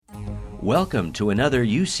Welcome to another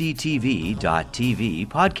UCTV.tv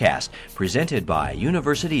podcast presented by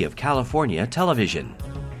University of California Television.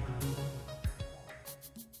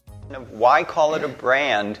 Why call it a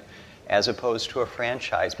brand as opposed to a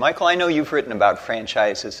franchise? Michael, I know you've written about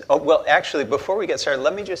franchises. Oh, well, actually, before we get started,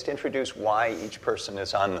 let me just introduce why each person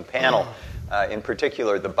is on the panel. In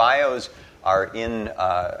particular, the bios are in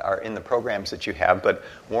the programs that you have, but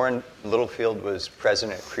Warren Littlefield was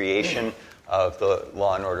president of creation of the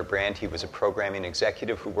Law & Order brand. He was a programming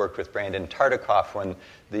executive who worked with Brandon Tartikoff when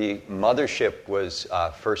the mothership was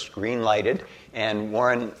first green-lighted. And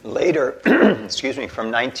Warren later,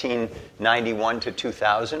 from 1991 to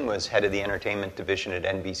 2000, was head of the entertainment division at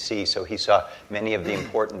NBC. So he saw many of the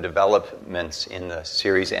important developments in the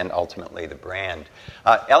series and ultimately the brand.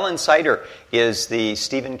 Ellen Sider is the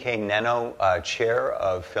Stephen K. Neno Chair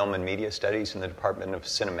of Film and Media Studies in the Department of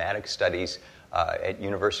Cinematic Studies at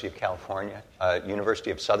University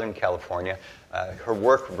of Southern California. Her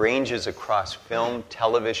work ranges across film,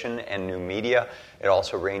 television, and new media. It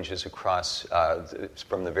also ranges across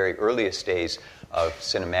from the very earliest days of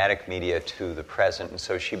cinematic media to the present. And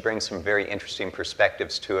so she brings some very interesting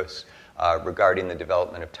perspectives to us regarding the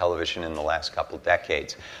development of television in the last couple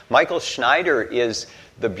decades. Michael Schneider is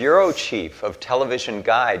the bureau chief of Television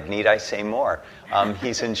Guide. Need I say more?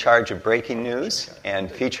 He's in charge of breaking news and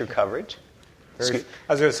feature coverage. I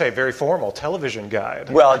was going to say, very formal, Television Guide.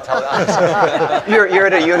 Well, you're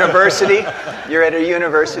at a university. You're at a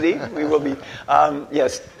university. We will be,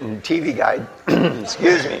 yes, TV Guide.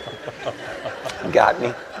 Excuse me. Got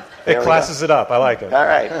me. It classes it up. I like it. All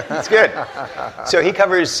right. That's good. So he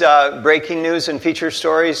covers breaking news and feature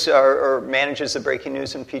stories, or manages the breaking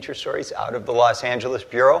news and feature stories out of the Los Angeles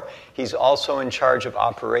Bureau. He's also in charge of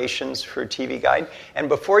operations for TV Guide. And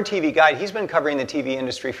before TV Guide, he's been covering the TV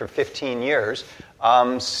industry for 15 years.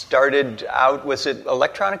 Started out, was it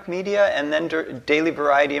electronic media, and then Daily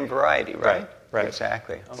Variety and Variety, right? Right.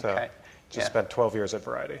 Exactly. Okay. So spent 12 years at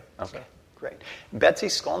Variety. Okay. So. Great. Betsy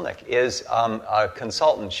Skolnick is a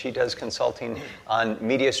consultant. She does consulting on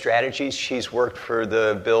media strategies. She's worked for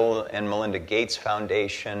the Bill and Melinda Gates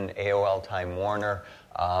Foundation, AOL Time Warner,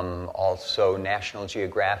 also National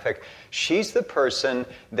Geographic. She's the person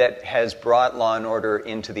that has brought Law & Order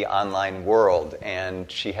into the online world,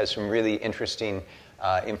 and she has some really interesting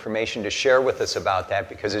information to share with us about that,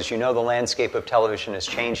 because as you know, the landscape of television is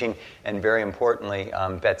changing, and very importantly,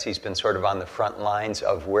 Betsy's been sort of on the front lines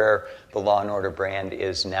of where the Law & Order brand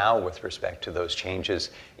is now with respect to those changes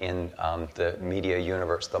in the media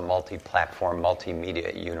universe, the multi-platform,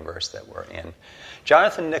 multimedia universe that we're in.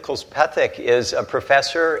 Jonathan Nichols-Pethick is a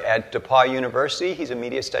professor at DePauw University. He's a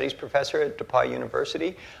media studies professor at DePauw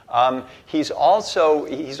University. He's also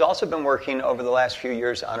been working over the last few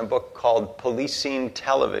years on a book called Policing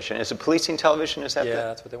Television. Is it Policing Television? Is that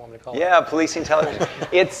that's what they want me to call it. Yeah, Policing Television.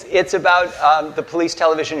 It's about the police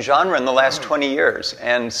television genre in the last 20 years.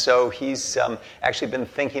 And so he's actually been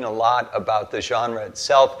thinking a lot about the genre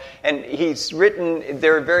itself. And he's written,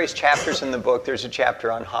 there are various chapters in the book. There's a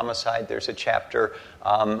chapter on homicide. There's a chapters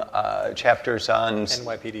on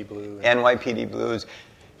NYPD Blues,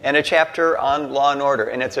 and a chapter on Law & Order.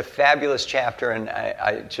 And it's a fabulous chapter, and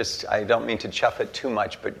I don't mean to chuff it too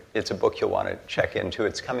much, but it's a book you'll want to check into.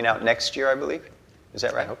 It's coming out next year, I believe. Is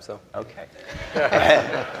that right? I hope so. Okay.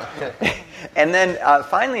 And then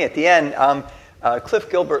finally at the end, Cliff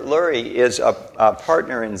Gilbert Lurie is a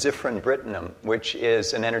partner in Zifrin Brittenham, which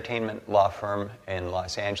is an entertainment law firm in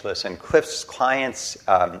Los Angeles. And Cliff's clients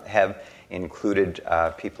have included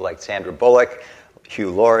people like Sandra Bullock, Hugh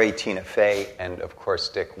Laurie, Tina Fey, and of course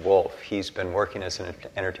Dick Wolf. He's been working as an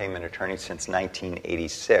entertainment attorney since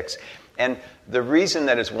 1986. And the reason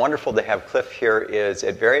that it's wonderful to have Cliff here is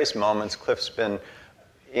at various moments Cliff's been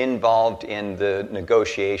involved in the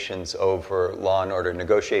negotiations over Law & Order,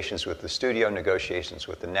 negotiations with the studio, negotiations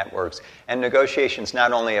with the networks, and negotiations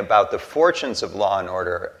not only about the fortunes of Law &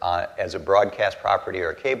 Order as a broadcast property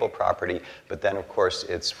or a cable property, but then, of course,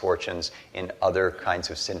 its fortunes in other kinds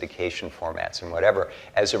of syndication formats and whatever.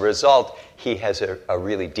 As a result, he has a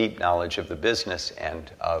really deep knowledge of the business end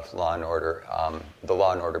of Law & Order, the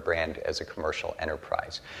Law & Order brand as a commercial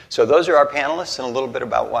enterprise. So those are our panelists and a little bit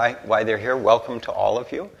about why they're here. Welcome to all of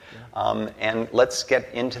you. And let's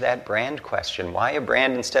get into that brand question. Why a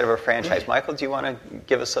brand instead of a franchise? Michael, do you want to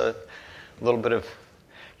give us a little bit of...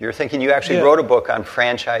 You're thinking you actually wrote a book on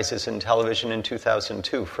franchises in television in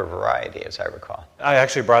 2002 for Variety, as I recall. I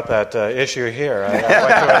actually brought that issue here. I went through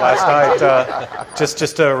it last night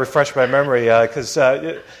just to refresh my memory, because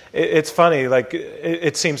it's funny. Like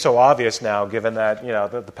it seems so obvious now, given that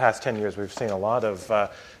the past 10 years we've seen a lot of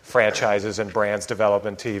franchises and brands develop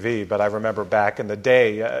in TV. But I remember back in the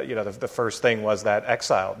day, the first thing was that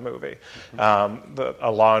Exiled movie,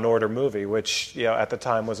 a Law and Order movie, which at the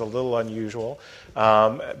time was a little unusual.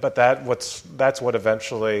 But that's what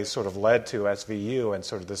eventually sort of led to SVU and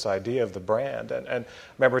sort of this idea of the brand. And I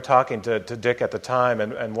remember talking to Dick at the time,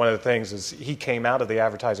 and one of the things is he came out of the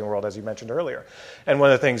advertising world, as you mentioned earlier. And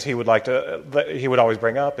one of the things he would always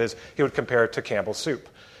bring up is he would compare it to Campbell's Soup.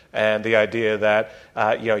 And the idea that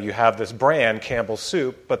you have this brand, Campbell's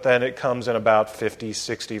Soup, but then it comes in about 50,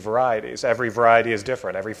 60 varieties. Every variety is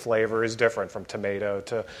different. Every flavor is different, from tomato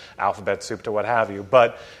to alphabet soup to what have you.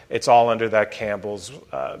 But it's all under that Campbell's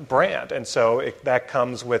brand. And so that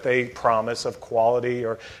comes with a promise of quality,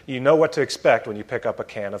 or you know what to expect when you pick up a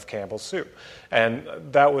can of Campbell's Soup. And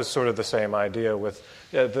that was sort of the same idea with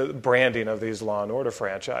the branding of these Law and Order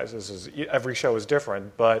franchises. Every show is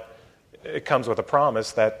different, but it comes with a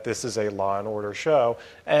promise that this is a Law and Order show,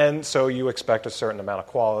 and so you expect a certain amount of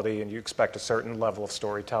quality and you expect a certain level of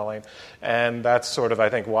storytelling, and that's sort of, I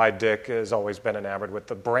think, why Dick has always been enamored with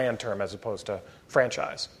the brand term as opposed to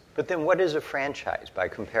franchise. But then what is a franchise by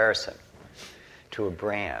comparison to a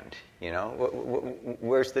brand?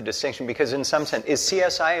 Where's the distinction? Because in some sense, is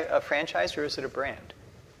CSI a franchise or is it a brand?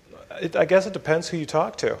 I guess it depends who you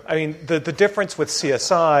talk to. I mean, the difference with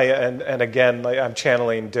CSI, and again, I'm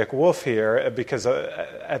channeling Dick Wolf here, because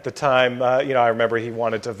at the time, I remember he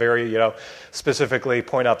wanted to very, specifically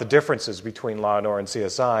point out the differences between Law and Order and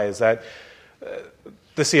CSI, is that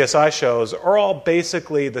the CSI shows are all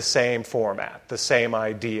basically the same format, the same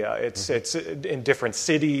idea. It's in different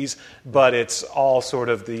cities, but it's all sort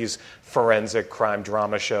of these forensic crime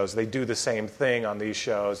drama shows. They do the same thing on these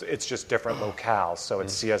shows. It's just different locales. So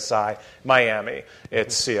it's CSI Miami.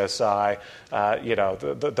 It's CSI,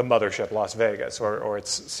 the mothership Las Vegas, or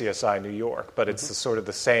it's CSI New York. But it's sort of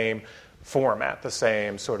the same format, the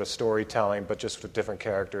same sort of storytelling, but just with different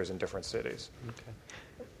characters in different cities.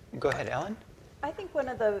 Okay. Go ahead, Ellen. I think one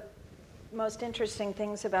of the most interesting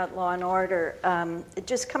things about Law and Order,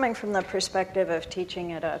 just coming from the perspective of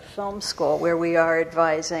teaching at a film school where we are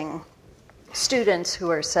advising students who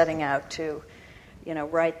are setting out to,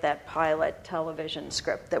 write that pilot television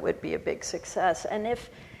script that would be a big success. And if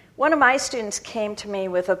one of my students came to me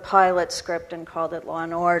with a pilot script and called it Law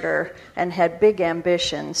and Order and had big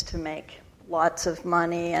ambitions to make lots of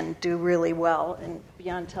money and do really well and be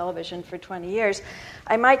on television for 20 years,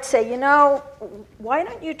 I might say, why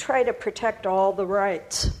don't you try to protect all the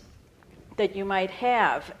rights that you might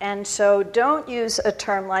have? And so don't use a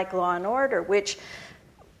term like Law and Order, which,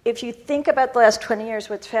 if you think about the last 20 years,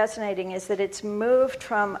 what's fascinating is that it's moved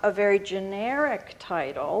from a very generic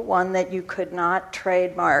title, one that you could not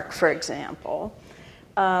trademark, for example.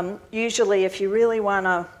 Usually, if you really want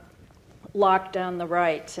to lock down the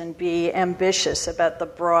rights and be ambitious about the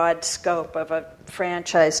broad scope of a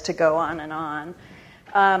franchise to go on and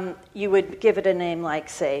on, you would give it a name like,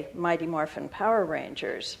 say, Mighty Morphin Power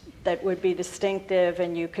Rangers, that would be distinctive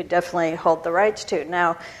and you could definitely hold the rights to.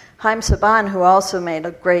 Now, Haim Saban, who also made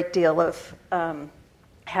a great deal of,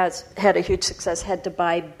 has had a huge success, had to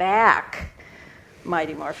buy back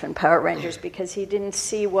Mighty Morphin Power Rangers because he didn't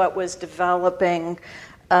see what was developing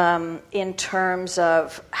in terms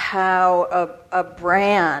of how a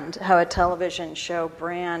brand, how a television show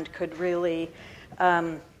brand could really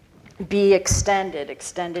be extended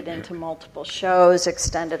into multiple shows,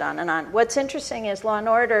 extended on and on. What's interesting is Law and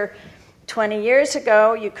Order, 20 years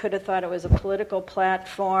ago, you could have thought it was a political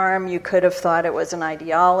platform, you could have thought it was an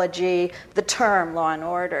ideology, the term Law and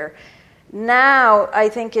Order. Now, I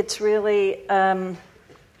think it's really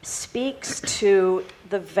speaks to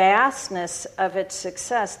the vastness of its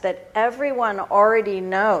success, that everyone already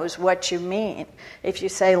knows what you mean if you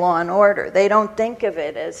say Law and Order. They don't think of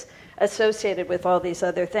it as associated with all these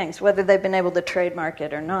other things, whether they've been able to trademark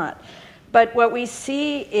it or not. But what we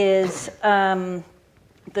see is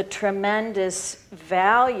the tremendous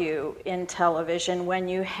value in television when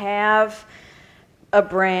you have a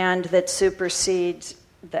brand that supersedes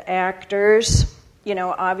the actors.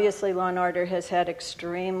 Obviously Law & Order has had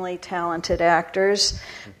extremely talented actors,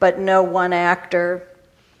 but no one actor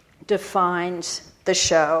defines the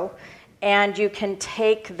show. And you can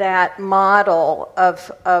take that model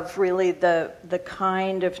of really the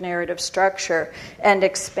kind of narrative structure and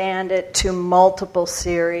expand it to multiple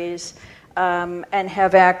series, and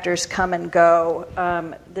have actors come and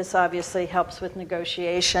go. This obviously helps with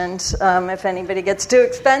negotiations. If anybody gets too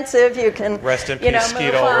expensive, you can rest in peace,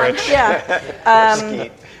 Skeet Ulrich. Yeah.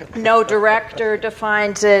 No director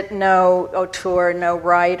defines it. No auteur. No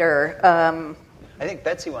writer. I think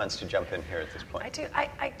Betsy wants to jump in here at this point. I do.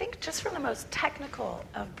 I think just from the most technical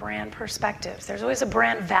of brand perspectives, there's always a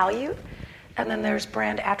brand value, and then there's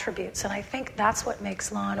brand attributes. And I think that's what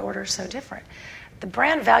makes Law & Order so different. The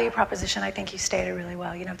brand value proposition, I think you stated really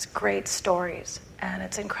well. It's great stories, and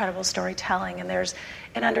it's incredible storytelling, and there's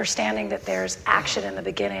an understanding that there's action in the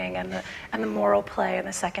beginning and the moral play in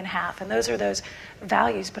the second half, and those are those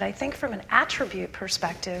values. But I think from an attribute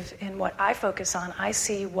perspective, in what I focus on, I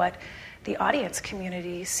see what the audience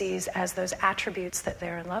community sees as those attributes that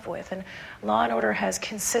they're in love with. And Law & Order has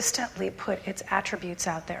consistently put its attributes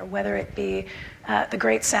out there, whether it be the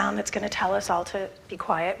great sound that's going to tell us all to be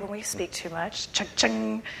quiet when we speak too much.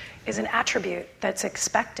 Chung-chung is an attribute that's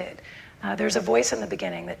expected. There's a voice in the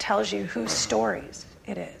beginning that tells you whose stories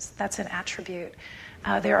it is. That's an attribute.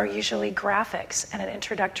 There are usually graphics and an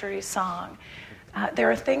introductory song.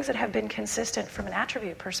 There are things that have been consistent from an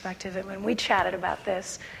attribute perspective, and when we chatted about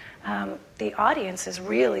this, the audiences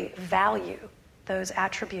really value those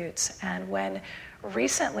attributes. And when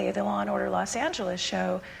recently the Law & Order Los Angeles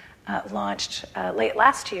show launched late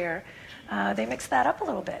last year, they mixed that up a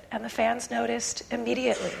little bit, and the fans noticed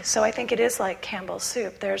immediately. So I think it is like Campbell's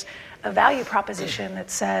soup. There's a value proposition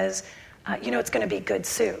that says, it's going to be good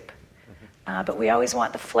soup. But we always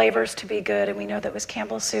want the flavors to be good, and we know that with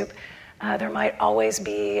Campbell's soup, there might always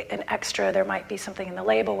be an extra, there might be something in the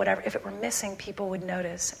label, whatever. If it were missing, people would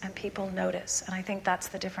notice, and people notice. And I think that's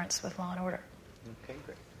the difference with Law & Order. Okay,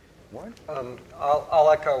 great. Warren?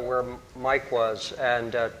 I'll echo where Mike was.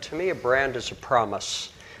 And to me, a brand is a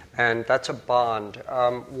promise, and that's a bond.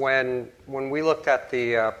 When we looked at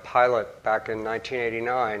the pilot back in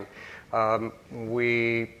 1989,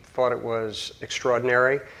 we thought it was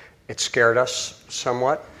extraordinary. It scared us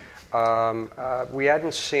somewhat. We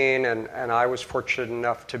hadn't seen, and I was fortunate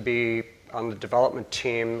enough to be on the development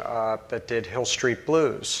team that did Hill Street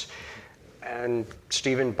Blues. And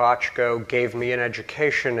Stephen Bochco gave me an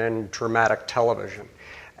education in dramatic television.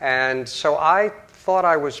 And so I thought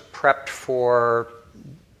I was prepped for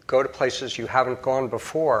go to places you haven't gone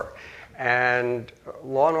before. And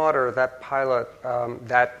Law & Order, that pilot,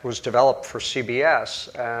 that was developed for CBS,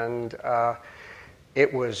 and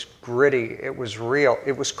it was gritty, it was real,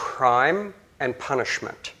 it was crime and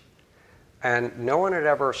punishment. And no one had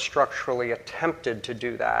ever structurally attempted to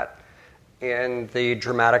do that in the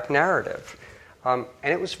dramatic narrative. And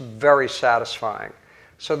it was very satisfying.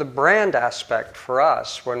 So the brand aspect for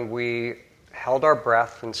us, when we held our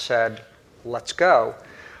breath and said, let's go,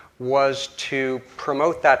 was to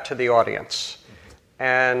promote that to the audience.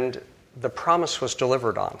 And the promise was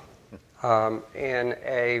delivered on. In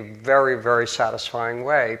a very, very satisfying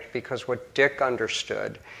way, because what Dick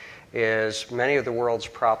understood is many of the world's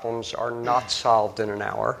problems are not solved in an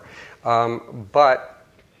hour, but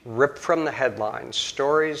ripped from the headlines,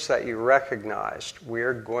 stories that you recognized,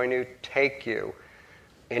 we're going to take you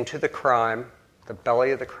into the crime, the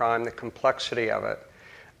belly of the crime, the complexity of it,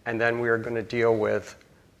 and then we are going to deal with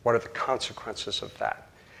what are the consequences of that.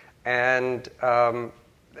 And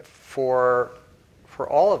for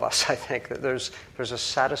all of us, I think that there's a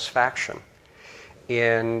satisfaction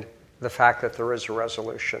in the fact that there is a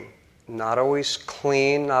resolution. Not always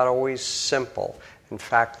clean, not always simple. In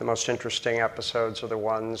fact, the most interesting episodes are the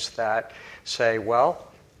ones that say,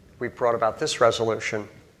 well, we brought about this resolution,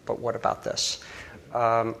 but what about this?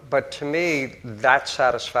 But to me, that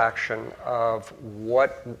satisfaction of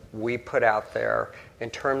what we put out there in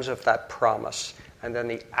terms of that promise and then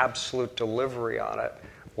the absolute delivery on it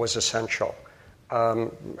was essential.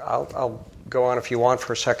 I'll go on if you want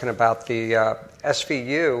for a second about the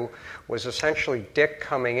SVU was essentially Dick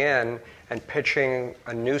coming in and pitching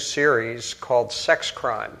a new series called Sex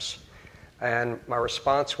Crimes. And my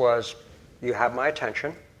response was, you have my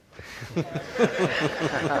attention.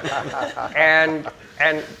 and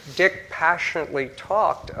Dick passionately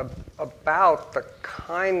talked about the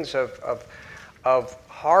kinds of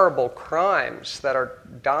horrible crimes that are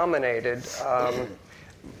dominated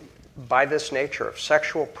by this nature of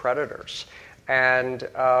sexual predators. And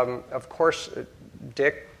of course,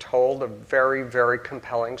 Dick told a very, very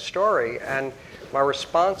compelling story. And my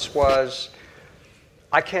response was,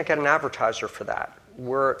 I can't get an advertiser for that.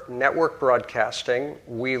 We're network broadcasting.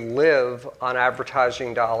 We live on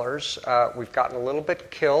advertising dollars. We've gotten a little bit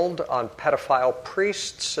killed on pedophile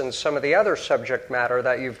priests and some of the other subject matter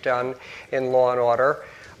that you've done in Law & Order.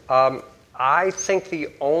 I think the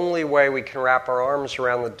only way we can wrap our arms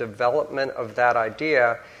around the development of that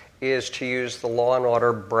idea is to use the Law &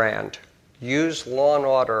 Order brand. Use Law &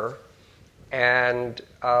 Order and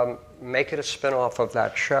make it a spin-off of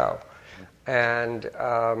that show. And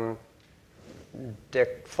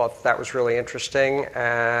Dick thought that was really interesting,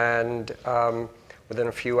 and within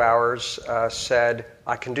a few hours, said,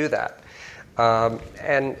 I can do that.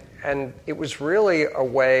 And it was really a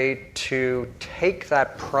way to take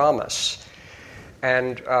that promise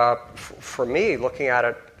and, for me, looking at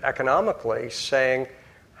it economically, saying,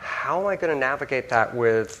 how am I going to navigate that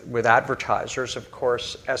with advertisers? Of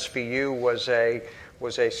course, SVU was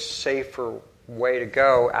a safer way to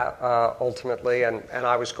go ultimately, and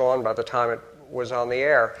I was gone by the time it was on the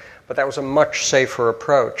air. But that was a much safer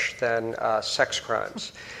approach than sex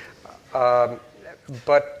crimes.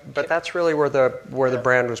 But that's really where the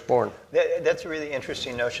brand was born. That's a really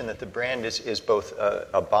interesting notion that the brand is both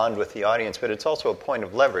a bond with the audience, but it's also a point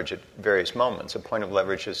of leverage at various moments, a point of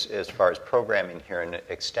leverage as far as programming here and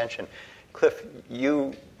extension. Cliff,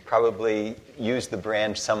 you probably use the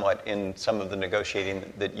brand somewhat in some of the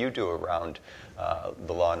negotiating that you do around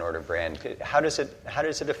the Law and Order brand. How does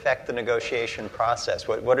it affect the negotiation process?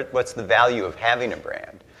 What's the value of having a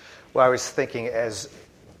brand? Well, I was thinking as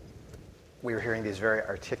we were hearing these very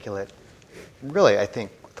articulate, really, I think,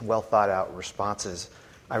 well thought out responses.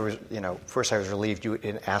 First I was relieved you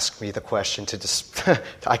didn't ask me the question to just,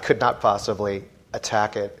 I could not possibly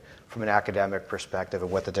attack it from an academic perspective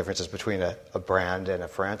of what the difference is between a brand and a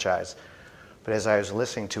franchise. But as I was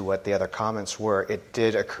listening to what the other comments were, it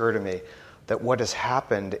did occur to me that what has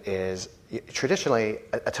happened is, traditionally,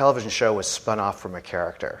 a television show was spun off from a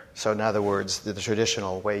character. So in other words, the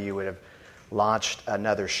traditional way you would have launched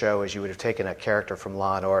another show is you would have taken a character from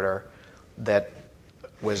Law and Order that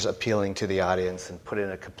was appealing to the audience and put it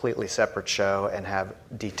in a completely separate show and have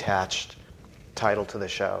detached title to the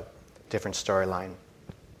show, different storyline.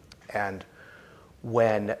 And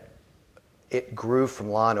when it grew from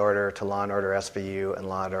Law and Order to Law and Order SVU and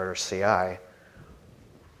Law and Order CI,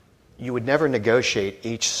 you would never negotiate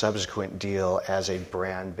each subsequent deal as a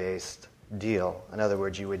brand-based deal. In other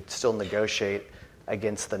words, you would still negotiate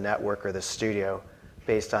against the network or the studio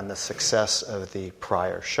based on the success of the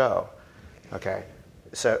prior show. Okay?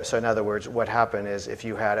 So in other words, what happened is if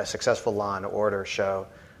you had a successful Law and Order show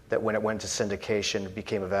that when it went to syndication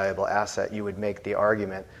became a valuable asset, you would make the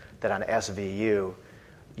argument that on SVU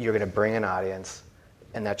you're going to bring an audience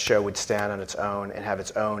and that show would stand on its own and have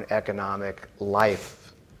its own economic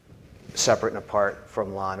life separate and apart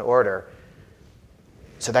from Law and Order.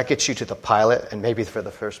 So that gets you to the pilot and maybe for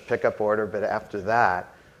the first pickup order, but after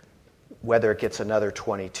that, whether it gets another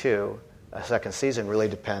 22, a second season really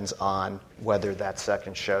depends on whether that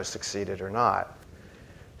second show succeeded or not.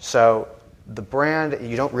 So the brand,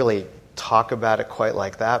 you don't really talk about it quite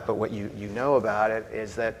like that, but what you know about it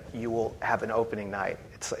is that you will have an opening night.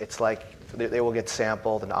 It's like they will get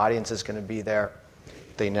sampled, an audience is going to be there,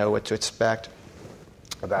 they know what to expect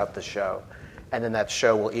about the show, and then that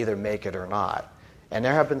show will either make it or not. And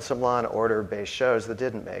there have been some Law and Order-based shows that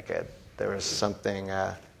didn't make it. There was something,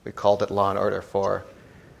 we called it Law and Order 4.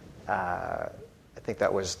 I think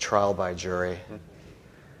that was Trial by Jury.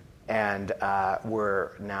 And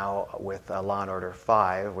we're now with Law and Order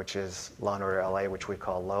 5, which is Law and Order LA, which we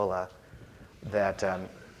call Lola. That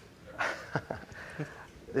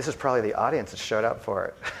this is probably the audience that showed up for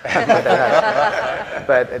it.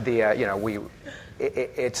 But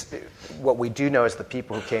it's what we do know is the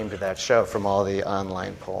people who came to that show from all the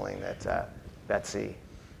online polling that Betsy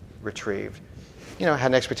retrieved, had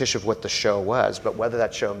an expectation of what the show was, but whether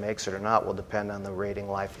that show makes it or not will depend on the rating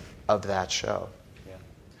life of that show. Yeah.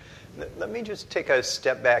 Let me just take a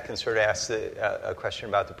step back and sort of ask a question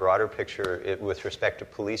about the broader picture with respect to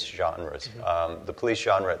police genres. Mm-hmm. The police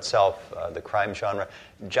genre itself, the crime genre.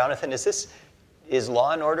 Jonathan, is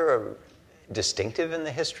Law and Order distinctive in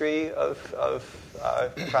the history of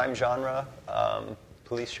crime genre,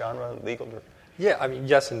 police genre, legal? Yeah, I mean,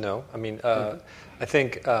 yes and no. I mean, I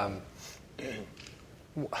think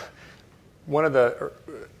one of the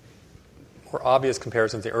more obvious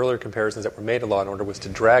comparisons, the earlier comparisons that were made to Law and Order was to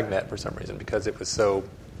Dragnet for some reason, because it was so,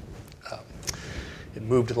 it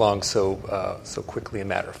moved along so quickly and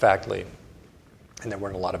matter-of-factly, and there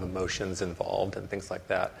weren't a lot of emotions involved and things like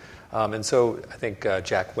that. And so I think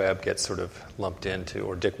Jack Webb gets sort of lumped into,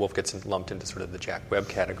 or Dick Wolf gets lumped into sort of the Jack Webb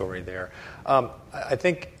category there. I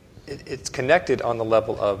think it's connected on the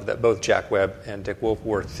level of that both Jack Webb and Dick Wolf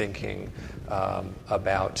were thinking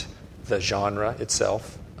about the genre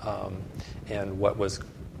itself and what was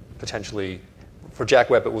potentially, for Jack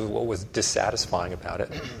Webb, it was what was dissatisfying about it,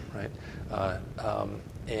 right?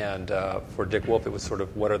 And for Dick Wolf, it was sort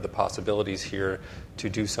of what are the possibilities here to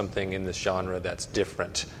do something in this genre that's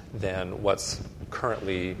different than what's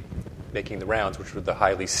currently making the rounds, which were the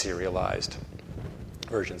highly serialized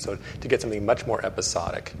version. So to get something much more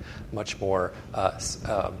episodic, much more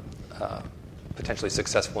potentially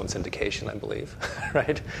successful in syndication, I believe,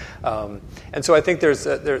 right? And so I think there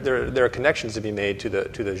are connections to be made to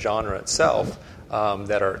the genre itself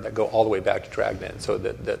that go all the way back to Dragnet, so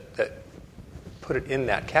that put it in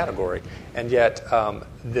that category. And yet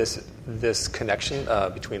this connection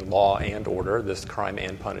between law and order, this crime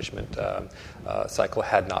and punishment cycle,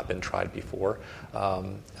 had not been tried before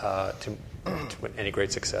to any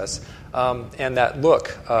great success. And that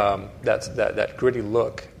look, that gritty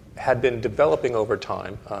look, had been developing over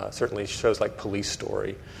time. Certainly shows like Police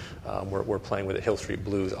Story, we're playing with it. Hill Street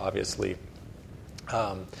Blues, obviously,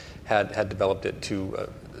 had developed it to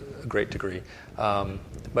a great degree.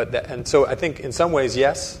 And so I think in some ways,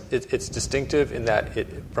 yes, it's distinctive in that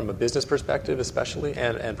from a business perspective especially,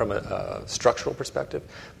 and from a structural perspective,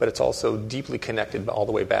 but it's also deeply connected all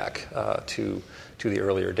the way back to the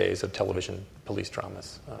earlier days of television police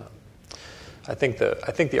dramas. I think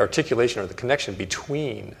the articulation or the connection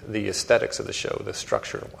between the aesthetics of the show, the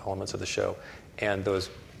structural elements of the show, and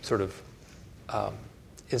those sort of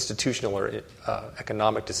institutional or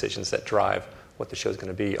economic decisions that drive what the show is going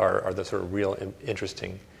to be are the sort of real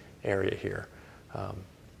interesting area here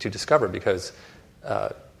to discover, because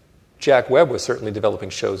Jack Webb was certainly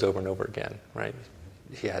developing shows over and over again, right?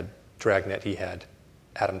 He had Dragnet, he had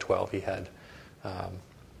Adam 12, he had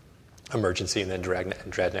Emergency, and then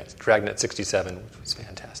Dragnet 67, which was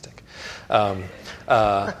fantastic.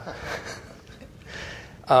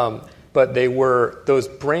 But they were, those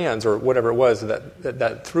brands or whatever it was,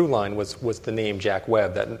 that through line was the name Jack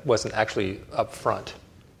Webb. That wasn't actually up front,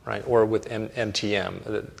 right? Or with MTM,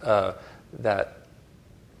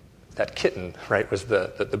 that kitten, right, was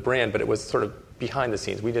the brand, but it was sort of behind the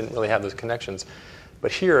scenes. We didn't really have those connections.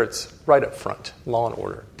 But here it's right up front. Law and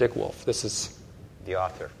Order, Dick Wolf. This is the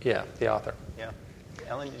author. Yeah, the author. Yeah.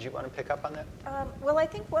 Ellen, did you want to pick up on that? Well, I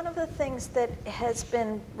think one of the things that has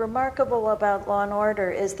been remarkable about Law and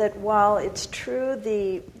Order is that while it's true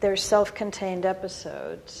they're self-contained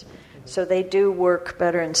episodes, so they do work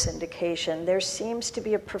better in syndication, there seems to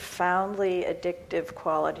be a profoundly addictive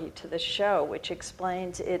quality to the show, which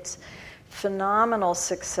explains its phenomenal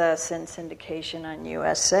success in syndication on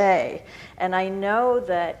USA. And I know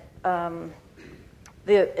that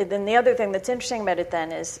then the other thing that's interesting about it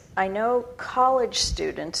then is I know college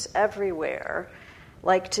students everywhere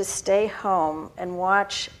like to stay home and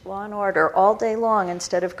watch Law and Order all day long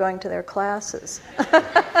instead of going to their classes.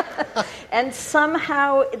 And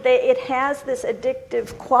somehow it has this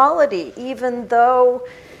addictive quality, even though,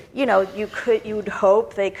 you know, you'd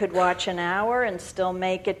hope they could watch an hour and still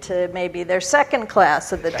make it to maybe their second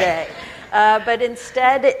class of the day. But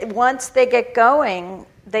instead, once they get going,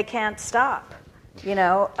 they can't stop. You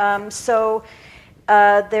know, so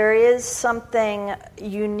there is something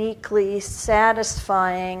uniquely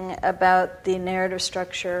satisfying about the narrative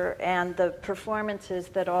structure and the performances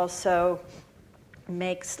that also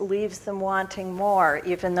leaves them wanting more,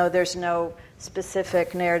 even though there's no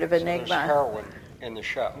specific narrative enigma. There's heroin in the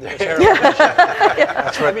show. That's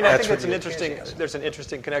right. I mean, I think there's an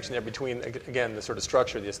interesting connection there between, again, the sort of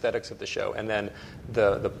structure, the aesthetics of the show, and then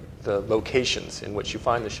the locations in which you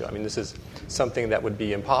find the show. I mean, this is something that would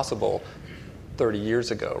be impossible 30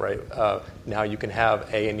 years ago, right? Now you can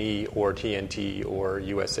have A&E or TNT or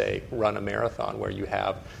USA run a marathon where you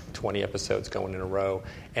have 20 episodes going in a row,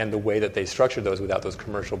 and the way that they structure those without those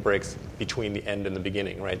commercial breaks between the end and the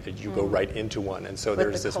beginning, right? That you go right into one, and so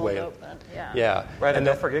there's this way of right. And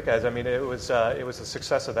don't forget, guys. I mean, it was the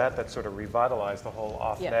success of that sort of revitalized the whole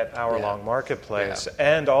off-net hour-long marketplace,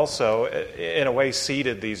 and also in a way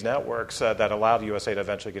seeded these networks that allowed USA to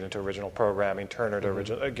eventually get into original programming, Turner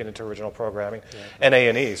to get into original programming, and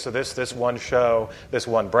A&E. So this one show, this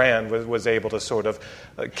one brand was able to sort of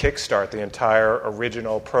kickstart the entire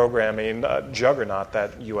original programming juggernaut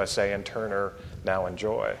that USA and Turner now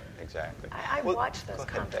enjoy. Exactly. I watch those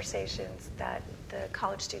conversations that the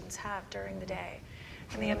college students have during the day.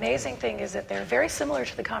 And the amazing thing is that they're very similar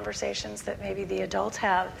to the conversations that maybe the adults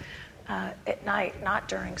have at night, not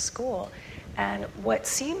during school. And what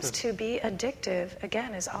seems to be addictive,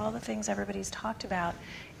 again, is all the things everybody's talked about.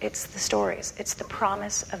 It's the stories. It's the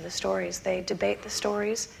promise of the stories. They debate the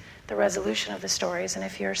stories, the resolution of the stories. And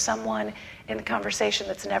if you're someone in the conversation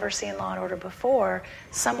that's never seen Law & Order before,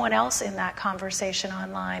 someone else in that conversation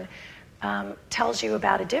online tells you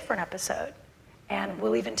about a different episode and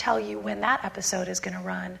will even tell you when that episode is going to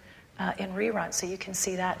run in rerun, so you can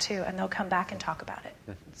see that too, and they'll come back and talk about it.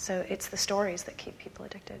 So it's the stories that keep people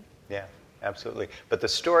addicted. Yeah, absolutely. But the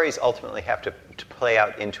stories ultimately have to play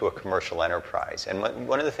out into a commercial enterprise. And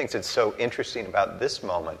one of the things that's so interesting about this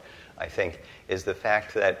moment, I think, is the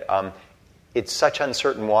fact that it's such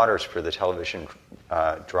uncertain waters for the television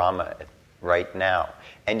drama right now.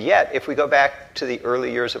 And yet, if we go back to the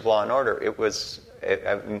early years of Law & Order,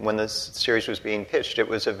 when this series was being pitched, it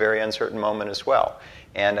was a very uncertain moment as well.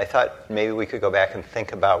 And I thought maybe we could go back and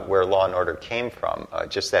think about where Law & Order came from,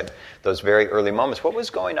 just those very early moments. What was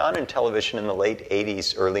going on in television in the late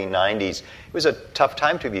 80s, early 90s? It was a tough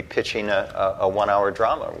time to be pitching a one-hour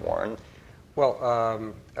drama, Warren.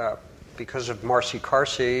 Well, because of Marcy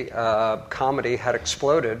Carsey, comedy had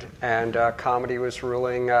exploded, and comedy was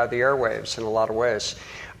ruling the airwaves in a lot of ways.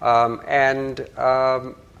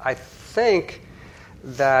 I think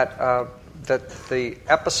that the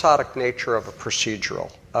episodic nature of a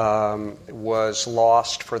procedural was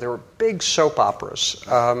lost. There were big soap operas,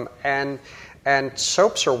 and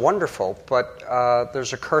soaps are wonderful, but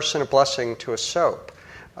there's a curse and a blessing to a soap.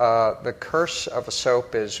 The curse of a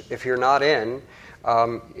soap is if you're not in,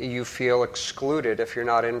 you feel excluded if you're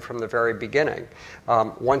not in from the very beginning.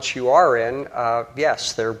 Once you are in,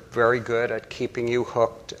 yes, they're very good at keeping you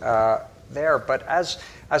hooked there. But as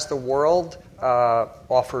the world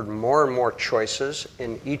offered more and more choices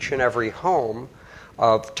in each and every home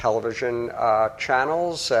of television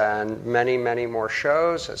channels and many, many more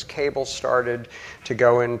shows, as cable started to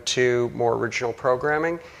go into more original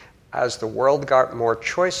programming, as the world got more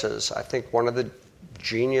choices, I think one of the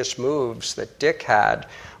genius moves that Dick had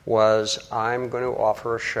was, I'm going to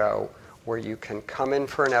offer a show where you can come in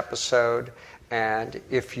for an episode, and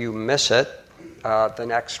if you miss it the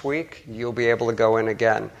next week, you'll be able to go in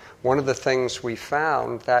again. One of the things we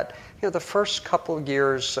found that the first couple of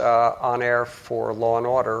years on air for Law &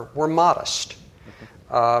 Order were modest.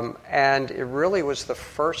 And it really was the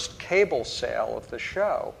first cable sale of the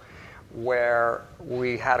show where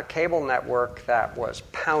we had a cable network that was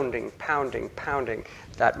pounding,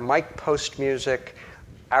 that Mike Post Music,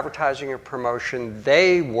 advertising and promotion,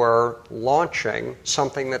 they were launching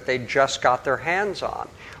something that they just got their hands on.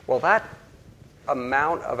 Well, that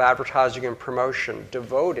amount of advertising and promotion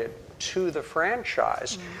devoted to the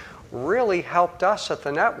franchise really helped us at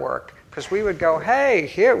the network, because we would go, hey,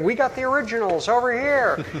 here, we got the originals over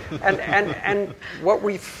here. and what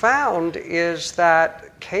we found is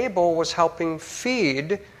that cable was helping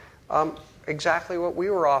feed exactly what we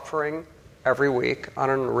were offering every week on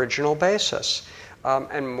an original basis.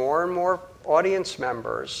 And more audience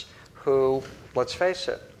members who, let's face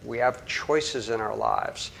it, we have choices in our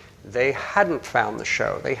lives. They hadn't found the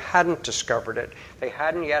show. They hadn't discovered it. They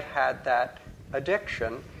hadn't yet had that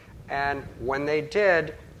addiction. And when they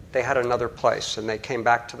did, they had another place, and they came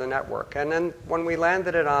back to the network. And then when we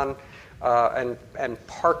landed it on and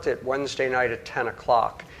parked it Wednesday night at 10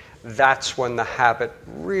 o'clock, that's when the habit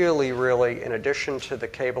really, in addition to the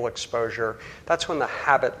cable exposure, that's when the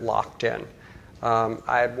habit locked in.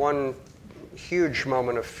 I had one huge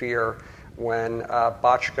moment of fear when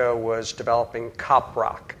Bochco was developing Cop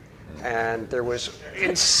Rock. And there was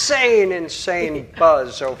insane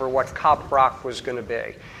buzz over what Cop Rock was going to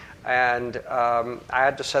be. And I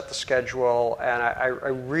had to set the schedule, and I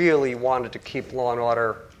really wanted to keep Law &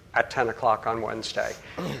 Order at 10 o'clock on Wednesday.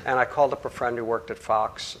 And I called up a friend who worked at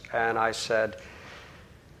Fox, and I said,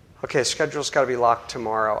 okay, schedule's got to be locked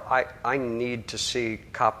tomorrow. I need to see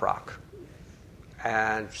Cop Rock.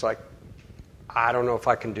 And it's like, I don't know if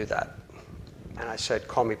I can do that. And I said,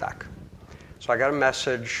 call me back. So I got a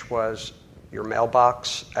message, was your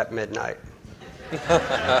mailbox at midnight.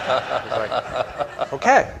 I was like,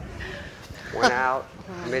 okay. Went out,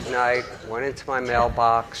 midnight, went into my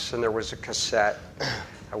mailbox, and there was a cassette.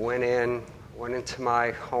 I went into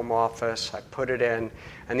my home office, I put it in,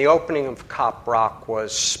 and the opening of Cop Rock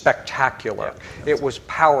was spectacular. Yeah. It was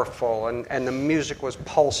powerful, and the music was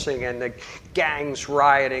pulsing, and the gangs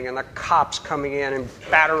rioting, and the cops coming in and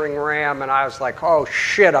battering ram, and I was like, oh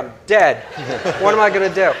shit, I'm dead. What am I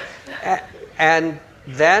going to do? And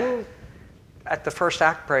then at the first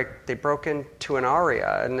act break, they broke into an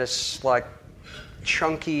aria, and this like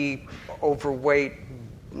chunky, overweight,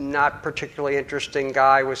 not particularly interesting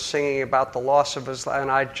guy was singing about the loss of his life,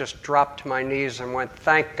 and I just dropped to my knees and went,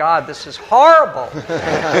 thank God, this is horrible.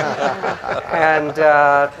 And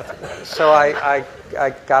so I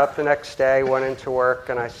got up the next day, went into work,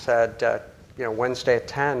 and I said, Wednesday at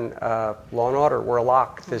 10, Law & Order, we're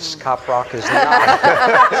locked. This Cop Rock is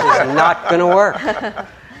not going to work.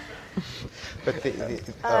 But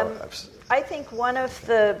I think one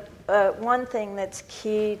thing that's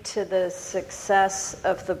key to the success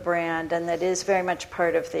of the brand, and that is very much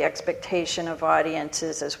part of the expectation of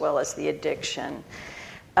audiences as well as the addiction.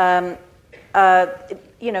 20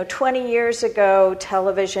 years ago,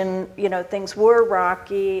 television, things were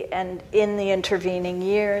rocky, and in the intervening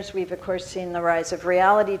years, we've of course seen the rise of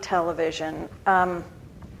reality television.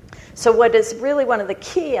 So what is really one of the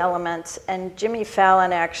key elements, and Jimmy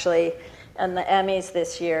Fallon actually, and the Emmys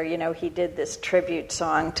this year, he did this tribute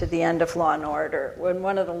song to the end of Law and Order, when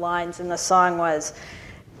one of the lines in the song was,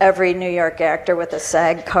 every New York actor with a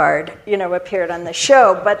SAG card, appeared on the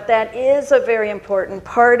show. But that is a very important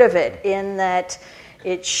part of it, in that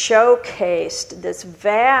it showcased this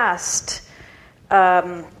vast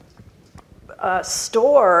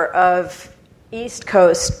store of East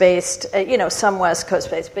Coast-based, some West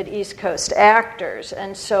Coast-based, but East Coast actors.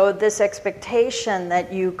 And so this expectation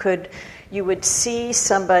that you would see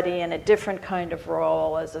somebody in a different kind of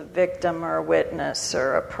role as a victim or a witness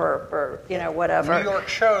or a perp or, whatever. New York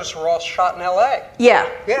shows were all shot in L.A.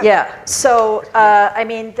 Yeah. So,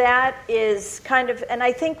 that is kind of, and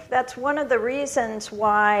I think that's one of the reasons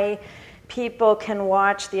why people can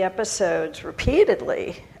watch the episodes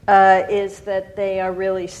repeatedly, is that they are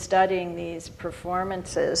really studying these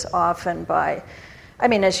performances often by,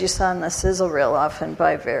 as you saw in the sizzle reel, often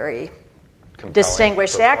by very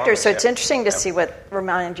distinguished actors. So it's interesting to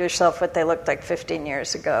remind yourself what they looked like 15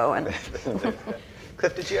 years ago. And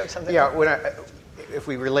Cliff, did you have something? Yeah, if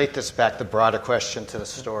we relate this back, the broader question to the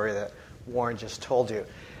story that Warren just told you,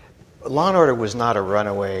 Law and Order was not a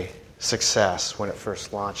runaway success when it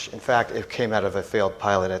first launched. In fact, it came out of a failed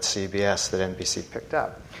pilot at CBS that NBC picked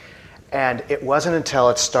up. And it wasn't until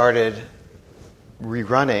it started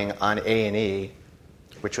rerunning on A&E,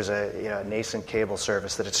 which was a nascent cable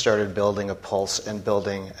service, that it started building a pulse and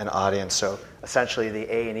building an audience. So essentially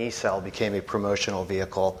the A&E cell became a promotional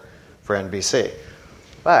vehicle for NBC.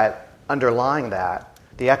 But underlying that,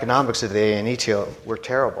 the economics of the A&E deal were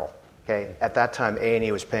terrible. Okay? At that time,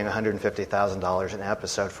 A&E was paying $150,000 an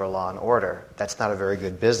episode for Law and Order. That's not a very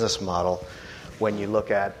good business model when you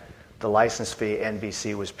look at the license fee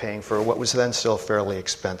NBC was paying for what was then still a fairly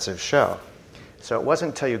expensive show. So it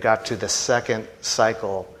wasn't until you got to the second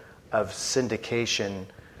cycle of syndication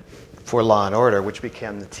for Law and Order, which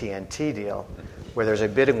became the TNT deal, where there's a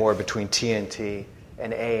bidding war between TNT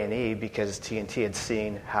and A&E, because TNT had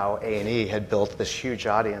seen how A&E had built this huge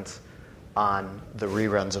audience on the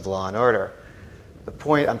reruns of Law and Order. The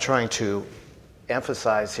point I'm trying to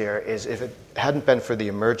emphasize here is, if it hadn't been for the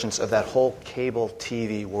emergence of that whole cable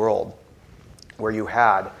TV world, where you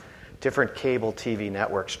had different cable TV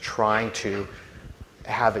networks trying to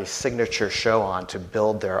have a signature show on to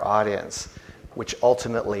build their audience, which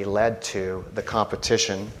ultimately led to the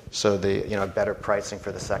competition, so the better pricing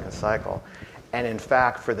for the second cycle. And in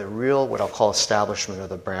fact, for the real, what I'll call establishment of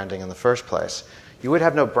the branding in the first place. You would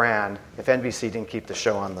have no brand if NBC didn't keep the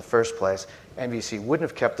show on in the first place. NBC wouldn't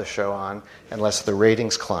have kept the show on unless the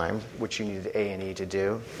ratings climbed, which you needed A&E to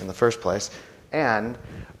do in the first place. And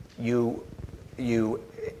you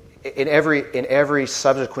in every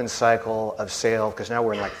subsequent cycle of sale, because now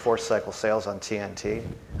we're in like fourth cycle sales on TNT,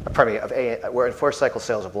 we're in fourth cycle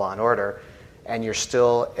sales of Law and Order, and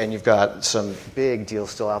you've got some big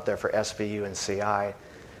deals still out there for SVU and CI.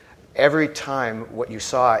 Every time, what you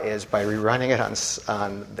saw is, by rerunning it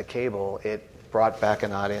on the cable, it brought back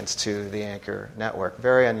an audience to the anchor network.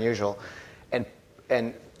 Very unusual,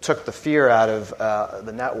 and took the fear out of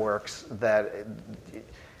the networks that.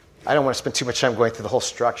 I don't want to spend too much time going through the whole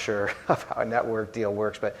structure of how a network deal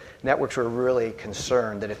works, but networks were really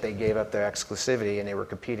concerned that if they gave up their exclusivity and they were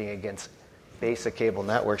competing against basic cable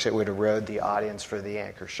networks, it would erode the audience for the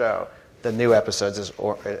anchor show, the new episodes, as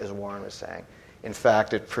Warren was saying. In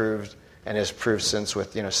fact, it proved, and has proved since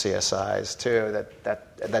with CSIs too,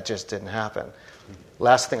 that just didn't happen.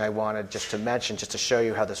 Last thing I wanted just to mention, just to show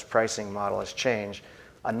you how this pricing model has changed,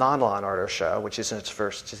 a non-Law and Order show, which is in its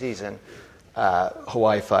first season,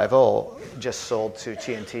 Hawaii Five-0, just sold to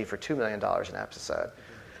TNT for $2 million an episode.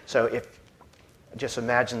 So just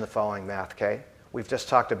imagine the following math, okay? We've just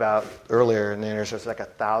talked about earlier in the interview, there's like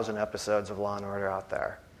 1,000 episodes of Law and Order out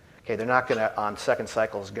there. Okay, they're not going to, on second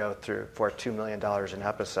cycles, go through for $2 million an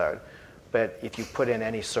episode. But if you put in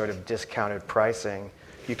any sort of discounted pricing,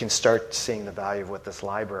 you can start seeing the value of what this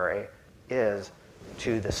library is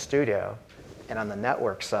to the studio. And on the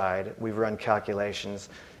network side, we've run calculations.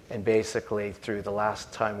 And basically, through the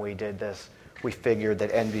last time we did this, we figured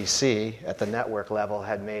that NBC, at the network level,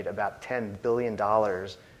 had made about $10 billion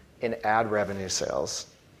in ad revenue sales.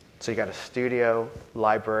 So you got a studio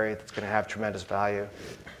library that's going to have tremendous value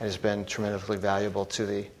and has been tremendously valuable to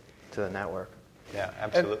the network. Yeah,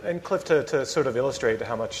 absolutely. And Cliff, to sort of illustrate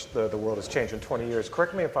how much the world has changed in 20 years,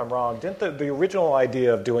 correct me if I'm wrong, didn't the original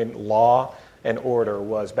idea of doing law and Order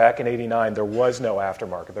was back in '89. There was no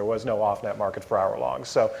aftermarket. There was no off-net market for hour-longs.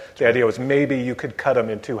 So the idea was maybe you could cut them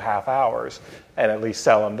into half hours and at least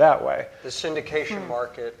sell them that way. The syndication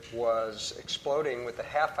market was exploding with the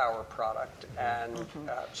half-hour product, and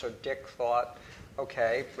so Dick thought,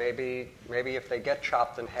 okay, maybe if they get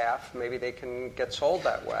chopped in half, maybe they can get sold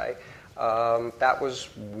that way. That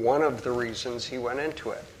was one of the reasons he went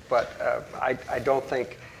into it. But I don't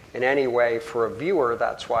think in any way for a viewer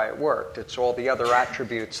that's why it worked. It's all the other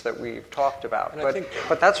attributes that we've talked about.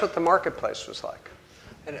 But that's what the marketplace was like.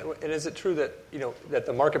 And is it true that that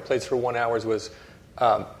the marketplace for 1 hour was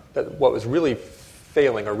that what was really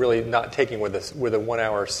failing or really not taking were the 1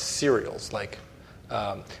 hour serials like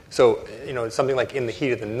something like In the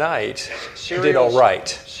Heat of the Night did all right.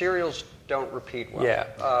 Serials don't repeat well.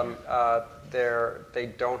 Yeah. They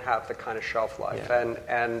don't have the kind of shelf life,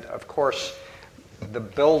 and of course, the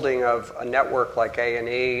building of a network like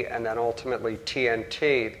A&E and then ultimately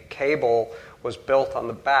TNT, cable was built on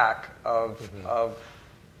the back of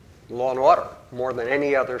Law and Order more than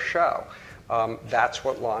any other show. That's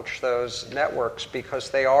what launched those networks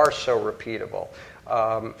because they are so repeatable.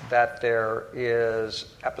 That there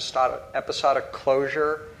is episodic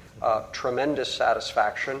closure, tremendous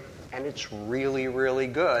satisfaction, and it's really, really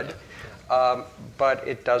good. But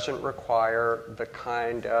it doesn't require the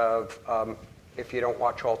kind of, if you don't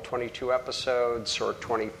watch all 22 episodes or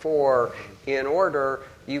 24 in order,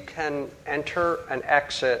 you can enter and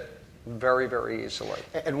exit very, very easily.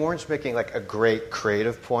 And Warren's making like a great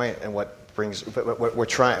creative point, and what I'm really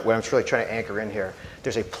trying to anchor in here,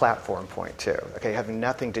 there's a platform point too. Okay, having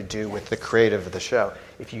nothing to do with the creative of the show.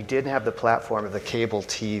 If you didn't have the platform of the cable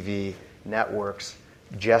TV networks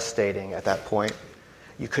gestating at that point,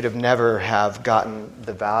 you could have never have gotten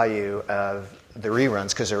the value of the reruns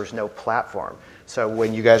because there was no platform. So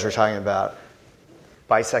when you guys were talking about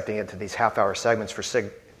bisecting into these half-hour segments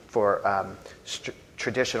for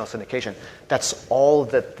traditional syndication, that's all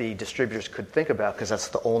that the distributors could think about because that's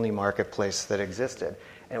the only marketplace that existed.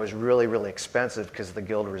 And it was really, really expensive because the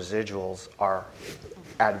guild residuals are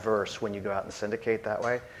adverse when you go out and syndicate that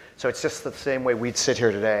way. So it's just the same way we'd sit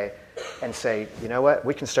here today and say, you know what,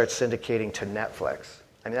 we can start syndicating to Netflix.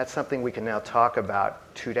 I mean, that's something we can now talk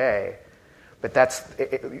about today, but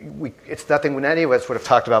it's nothing any of us would have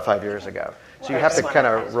talked about 5 years ago. So you have to kind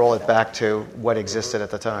of roll it back to what existed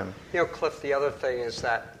at the time. Cliff, the other thing is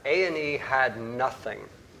that A&E had nothing.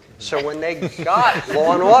 So when they got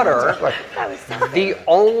Law and Order, the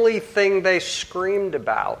only thing they screamed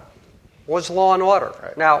about was Law and Order.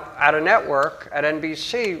 Right. Now, at a network, at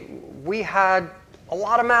NBC, we had a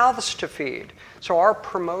lot of mouths to feed. So our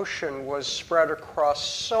promotion was spread across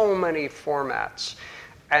so many formats.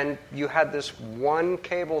 And you had this one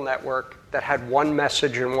cable network that had one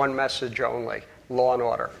message and one message only, Law and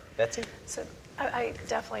Order. That's it. So I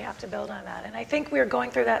definitely have to build on that. And I think we were going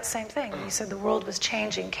through that same thing. You said the world was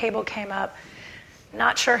changing. Cable came up.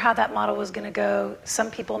 Not sure how that model was going to go. Some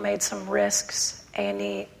people made some risks.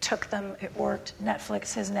 A&E took them. It worked.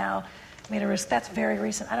 Netflix has now made a risk. That's very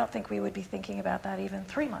recent. I don't think we would be thinking about that even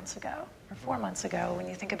 3 months ago or 4 months ago when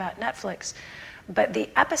you think about Netflix. But the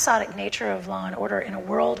episodic nature of Law and Order in a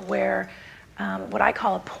world where what I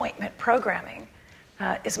call appointment programming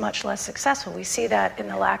is much less successful. We see that in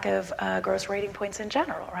the lack of gross rating points in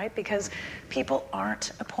general, right? Because people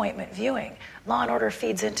aren't appointment viewing. Law and Order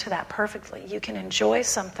feeds into that perfectly. You can enjoy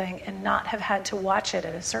something and not have had to watch it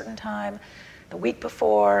at a certain time, the week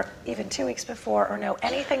before, even 2 weeks before, or know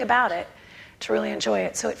anything about it to really enjoy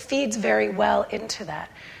it. So it feeds very well into that.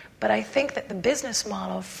 But I think that the business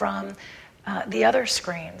model from the other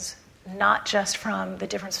screens, not just from the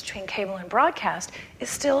difference between cable and broadcast, is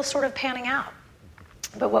still sort of panning out.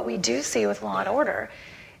 But what we do see with Law & Order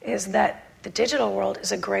is that the digital world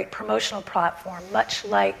is a great promotional platform, much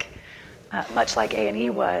like A&E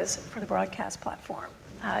was for the broadcast platform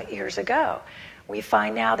years ago. We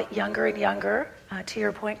find now that younger and younger, to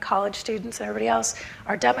your point, college students and everybody else,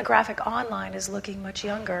 our demographic online is looking much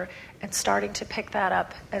younger and starting to pick that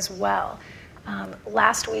up as well.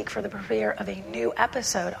 Last week, for the premiere of a new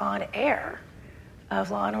episode on air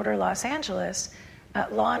of Law & Order Los Angeles,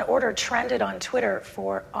 Law & Order trended on Twitter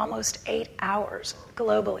for almost 8 hours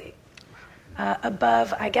globally.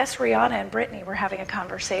 Above, I guess Rihanna and Britney were having a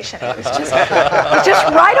conversation. It was just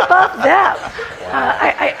right above them.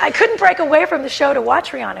 I couldn't break away from the show to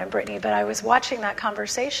watch Rihanna and Britney, but I was watching that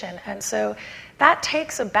conversation. And so that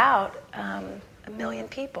takes about 1 million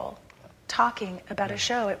people talking about a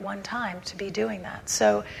show at one time to be doing that.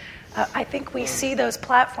 So I think we see those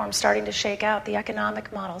platforms starting to shake out. The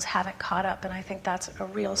economic models haven't caught up, and I think that's a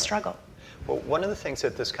real struggle. Well, one of the things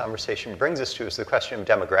that this conversation brings us to is the question of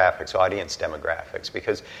demographics, audience demographics,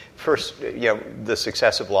 because first, the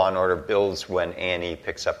success of Law & Order builds when A&E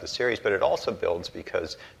picks up the series, but it also builds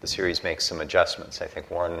because the series makes some adjustments. I think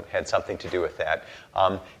Warren had something to do with that,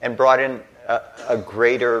 and brought in a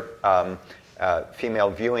greater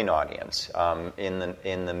female viewing audience in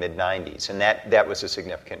the mid-'90s, and that was a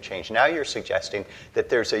significant change. Now you're suggesting that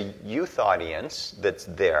there's a youth audience that's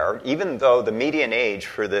there, even though the median age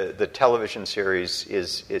for the television series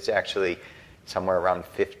is actually somewhere around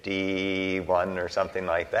 51 or something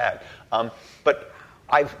like that. But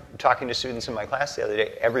I've talking to students in my class the other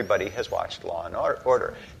day. Everybody has watched Law &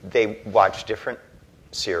 Order. They watch different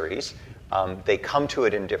series. They come to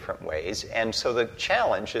it in different ways. And so the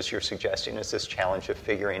challenge, as you're suggesting, is this challenge of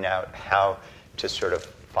figuring out how to sort of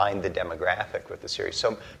find the demographic with the series.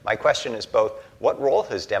 So my question is both, what role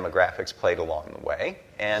has demographics played along the way?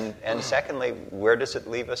 And secondly, where does it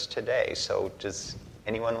leave us today? So does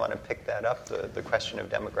anyone want to pick that up, the question of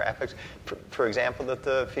demographics? For example, that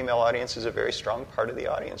the female audience is a very strong part of the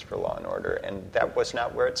audience for Law & Order, and that was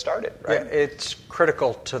not where it started, right? Yeah, it's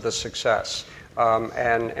critical to the success.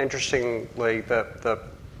 And interestingly, the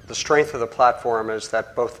strength of the platform is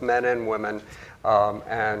that both men and women,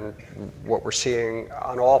 and what we're seeing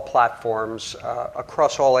on all platforms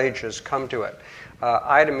across all ages, come to it.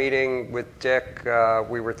 I had a meeting with Dick.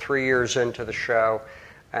 We were 3 years into the show,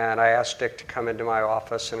 and I asked Dick to come into my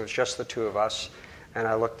office, and it was just the two of us. And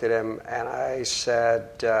I looked at him, and I said,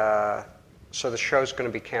 so the show's going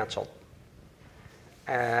to be canceled.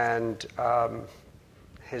 And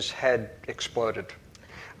his head exploded.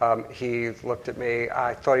 He looked at me.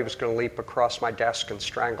 I thought he was going to leap across my desk and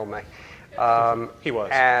strangle me. He was.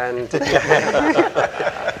 And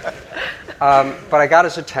but I got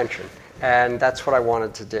his attention, and that's what I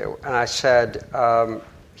wanted to do. And I said,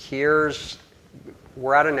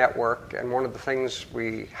 we're at a network, and one of the things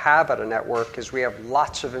we have at a network is we have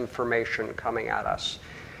lots of information coming at us.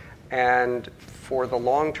 And for the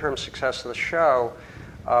long-term success of the show,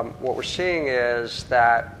 what we're seeing is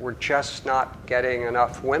that we're just not getting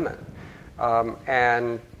enough women.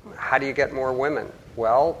 And how do you get more women?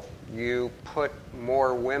 Well, you put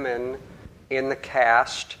more women in the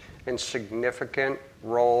cast, in significant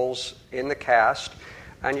roles in the cast,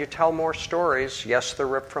 and you tell more stories. Yes, they're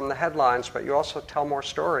ripped from the headlines, but you also tell more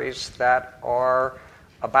stories that are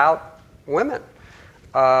about women.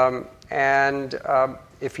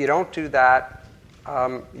 If you don't do that,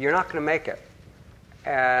 you're not going to make it.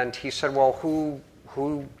 And he said, well, who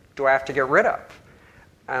do I have to get rid of?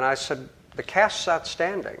 And I said, the cast's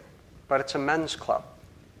outstanding, but it's a men's club.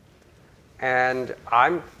 And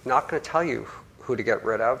I'm not going to tell you who to get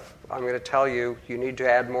rid of. I'm going to tell you need to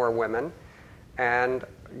add more women. And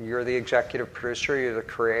you're the executive producer, you're the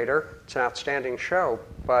creator. It's an outstanding show.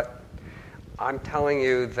 But I'm telling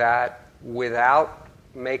you that without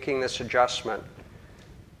making this adjustment,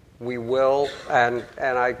 we will, and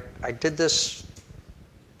I did this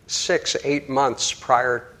 6-8 months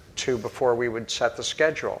prior to before we would set the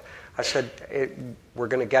schedule. I said, we're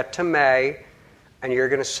going to get to May, and you're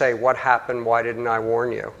going to say, what happened, why didn't I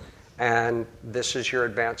warn you? And this is your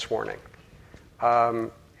advance warning.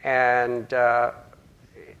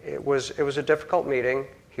 It was a difficult meeting.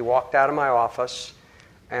 He walked out of my office,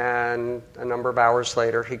 and a number of hours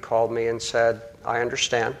later, he called me and said, I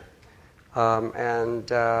understand,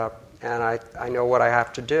 and I know what I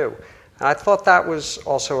have to do. And I thought that was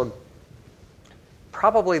also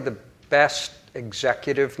probably the best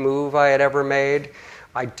executive move I had ever made.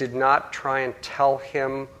 I did not try and tell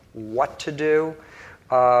him what to do,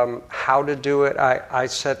 how to do it. I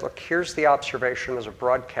said, look, here's the observation as a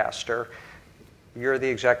broadcaster. You're the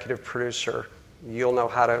executive producer. You'll know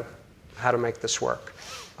how to make this work.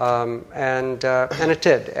 And it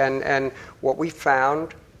did. And what we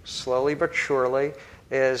found, slowly but surely,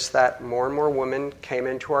 is that more and more women came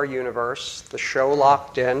into our universe. The show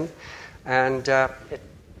locked in, and it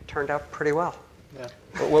turned out pretty well. Yeah.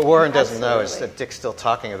 What Warren doesn't know is that Dick's still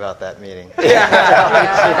talking about that meeting. We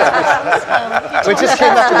just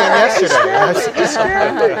came up again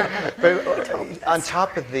yesterday. But on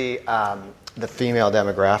top of the female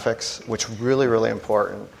demographics, which is really, really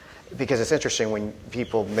important, because it's interesting when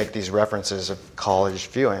people make these references of college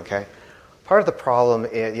viewing, okay? Part of the problem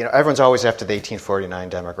is, everyone's always after the 1849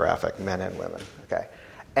 demographic, men and women, okay?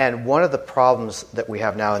 And one of the problems that we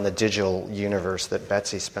have now in the digital universe that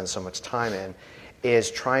Betsy spends so much time in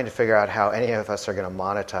is trying to figure out how any of us are going to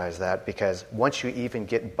monetize that, because once you even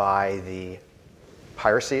get by the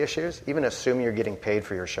piracy issues, even assuming you're getting paid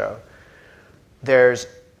for your show, there's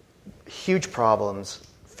huge problems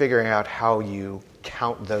figuring out how you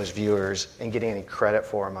count those viewers and getting any credit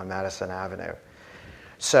for them on Madison Avenue.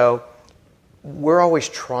 So we're always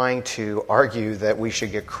trying to argue that we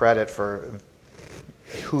should get credit for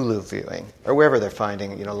Hulu viewing or wherever they're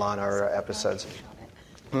finding, Law and Order episodes.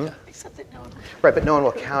 Except that no one will. Right, but no one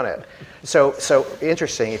will count it. So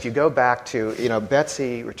interesting. If you go back to,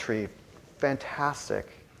 Betsy retrieved fantastic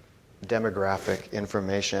demographic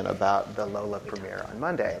information about the Lola premiere on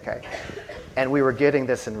Monday. Okay, and we were getting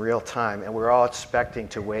this in real time, and we were all expecting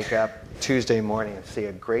to wake up Tuesday morning and see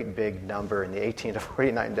a great big number in the 18 to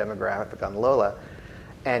 49 demographic on Lola.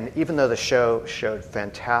 And even though the show showed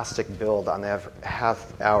fantastic build on the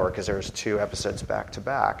half hour, because there was 2 episodes back to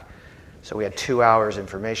back, so we had 2 hours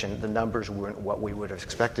information, the numbers weren't what we would have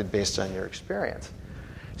expected based on your experience.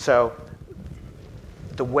 So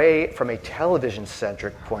the way, from a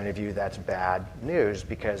television-centric point of view, that's bad news,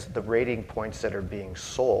 because the rating points that are being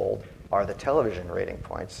sold are the television rating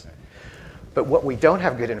points. But what we don't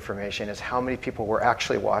have good information is how many people were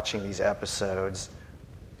actually watching these episodes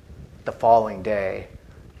the following day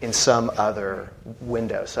in some other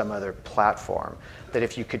window, some other platform. That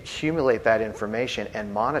if you could accumulate that information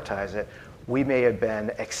and monetize it, we may have been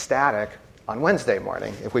ecstatic on Wednesday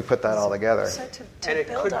morning if we put that all together. So and it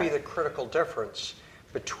could be the critical difference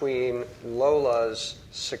between Lola's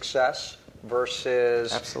success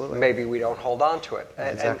versus Absolutely. maybe we don't hold on to it.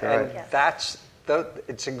 Exactly and right.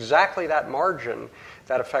 It's exactly that margin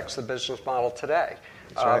that affects the business model today.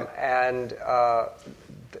 That's right. And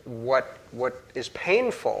what is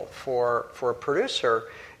painful for a producer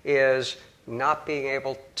is not being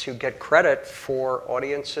able to get credit for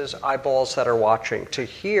audiences, eyeballs that are watching, to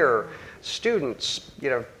hear students,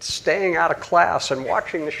 staying out of class and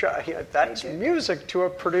watching the show. That's music to a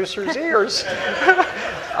producer's ears.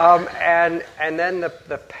 And then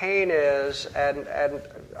the pain is, and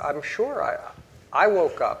I'm sure I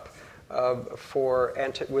woke up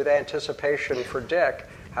with anticipation for Dick,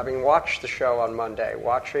 having watched the show on Monday,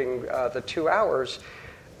 watching the 2 hours,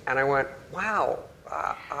 and I went, wow.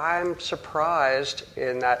 I'm surprised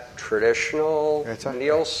in that traditional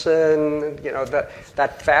Nielsen,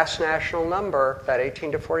 that fast national number, that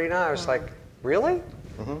 18 to 49. I was like, really?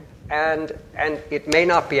 Mm-hmm. And it may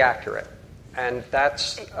not be accurate, and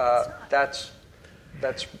that's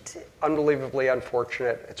unbelievably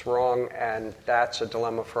unfortunate. It's wrong, and that's a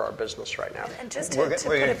dilemma for our business right now. And just we're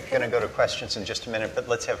going to go to questions in just a minute, but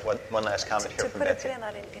let's have one last comment here from Betsy. To put a pin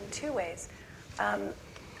on it in 2 ways.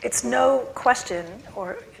 It's no question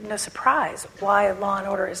or no surprise why Law &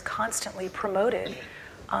 Order is constantly promoted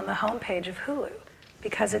on the homepage of Hulu,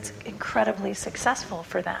 because it's incredibly successful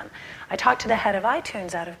for them. I talked to the head of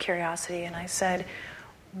iTunes out of curiosity, and I said,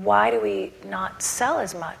 why do we not sell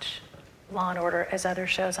as much Law & Order as other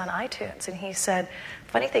shows on iTunes? And he said,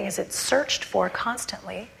 funny thing is it's searched for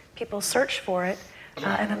constantly. People search for it,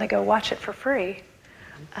 and then they go watch it for free.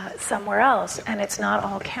 Somewhere else, and it's not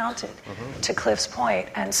all counted, to Cliff's point.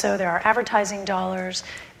 And so there are advertising dollars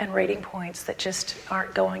and rating points that just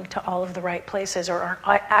aren't going to all of the right places or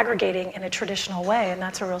aren't aggregating in a traditional way, and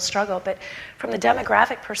that's a real struggle. But from the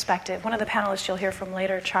demographic perspective, one of the panelists you'll hear from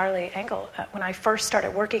later, Charlie Engel, when I first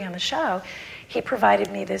started working on the show, he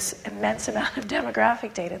provided me this immense amount of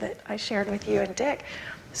demographic data that I shared with you and Dick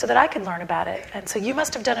so that I could learn about it. And so you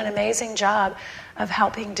must have done an amazing job of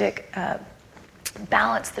helping Dick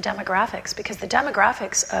balance the demographics, because the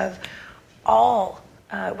demographics of all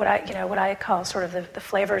what I call sort of the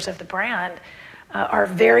flavors of the brand are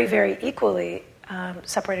very, very equally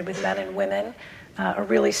separated, with men and women, a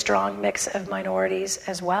really strong mix of minorities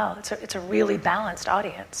as well. It's a really balanced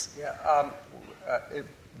audience. Yeah,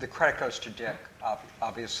 the credit goes to Dick,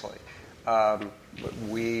 obviously.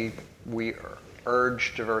 We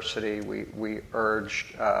urged diversity. We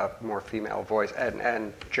urged more female voice,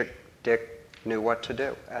 and Dick knew what to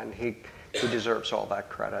do, and he deserves all that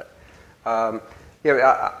credit. I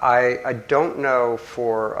don't know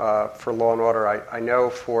for Law and Order. I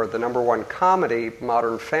know for the #1 comedy,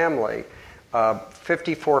 Modern Family,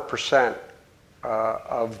 54%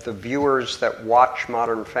 of the viewers that watch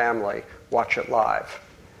Modern Family watch it live.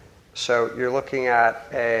 So you're looking at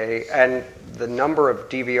and the number of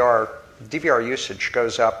DVR usage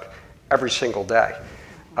goes up every single day,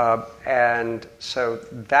 and so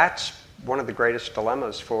that's one of the greatest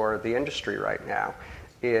dilemmas for the industry right now,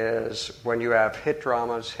 is when you have hit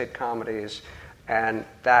dramas, hit comedies, and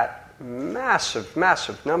that massive,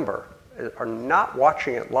 massive number are not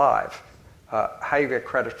watching it live. How you get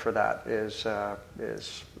credit for that is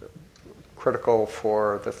critical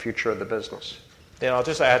for the future of the business. Yeah, I'll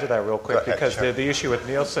just add to that real quick, because the issue with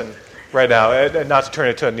Nielsen right now, and not to turn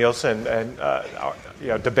it to a Nielsen and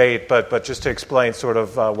debate, but just to explain sort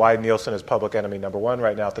of why Nielsen is public enemy number one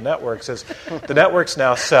right now at the networks is the networks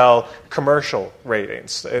now sell commercial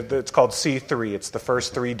ratings. It's called C3. It's the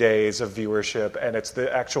first 3 days of viewership, and it's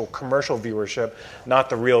the actual commercial viewership, not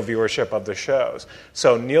the real viewership of the shows.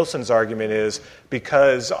 So Nielsen's argument is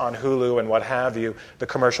because on Hulu and what have you, the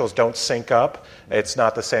commercials don't sync up, it's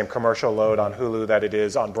not the same commercial load on Hulu that it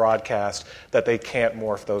is on broadcast, that they can't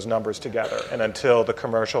morph those numbers together. And until the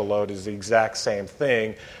commercial load is the exact same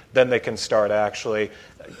thing, then they can start actually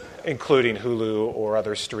including Hulu or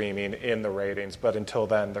other streaming in the ratings. But until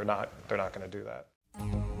then, they're not going to do that.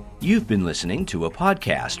 You've been listening to a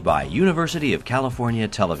podcast by University of California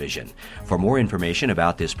Television. For more information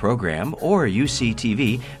about this program or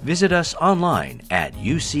UCTV, visit us online at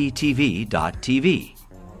uctv.tv.